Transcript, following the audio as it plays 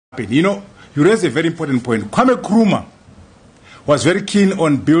You know, you raise a very important point. Kwame Nkrumah was very keen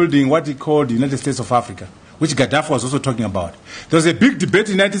on building what he called the United States of Africa, which Gaddafi was also talking about. There was a big debate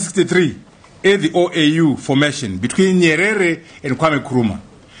in 1963 at the OAU formation between Nyerere and Kwame Nkrumah.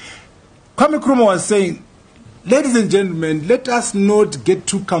 Kwame Nkrumah was saying, ladies and gentlemen, let us not get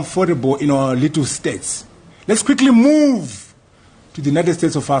too comfortable in our little states. Let's quickly move to the United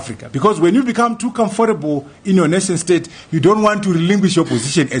States of Africa. Because when you become too comfortable in your nation state, you don't want to relinquish your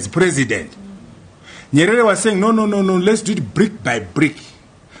position as president. Nyerere was saying, no, let's do it brick by brick.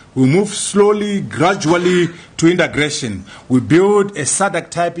 We move slowly, gradually to integration. We build a SADC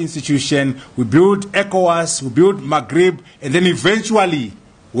type institution, we build ECOWAS, we build Maghreb, and then eventually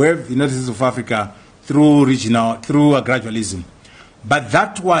we have the United States of Africa through gradualism. But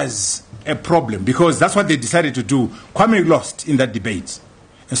that was a problem because that's what they decided to do. Kwame lost in that debate.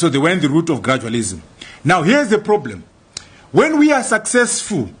 And so they went the route of gradualism. Now here's the problem. When we are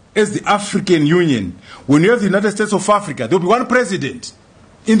successful as the African Union, when you have the United States of Africa, there will be one president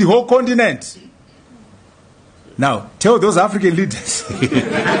in the whole continent. Now, tell those African leaders.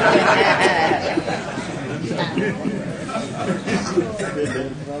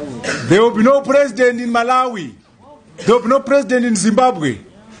 There will be no president in Malawi. There will be no president in Zimbabwe.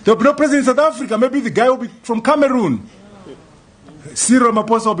 There will be no president in South Africa. Maybe the guy will be from Cameroon. Cyril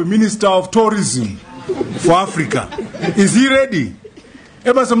Ramaphosa will be Minister of Tourism for Africa. Is he ready?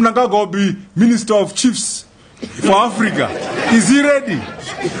 Emerson Mnangagwa will be Minister of Chiefs for Africa. Is he ready?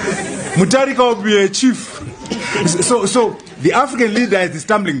 Mutharika will be a chief. So the African leader is the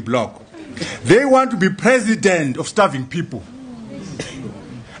stumbling block. They want to be president of starving people.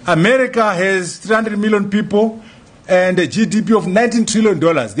 America has 300 million people and a GDP of $19 trillion.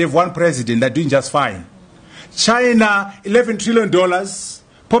 They have one president. They're doing just fine. China, $11 trillion.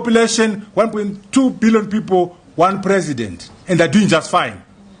 Population, 1.2 billion people, one president. And they're doing just fine.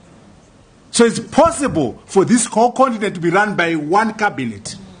 So it's possible for this whole continent to be run by one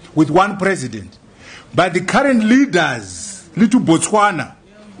cabinet with one president. But the current leaders, little Botswana,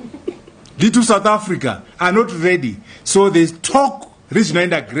 little South Africa, are not ready. So they talk regional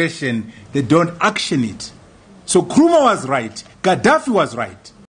integration, they don't action it. So Nkrumah was right, Gaddafi was right.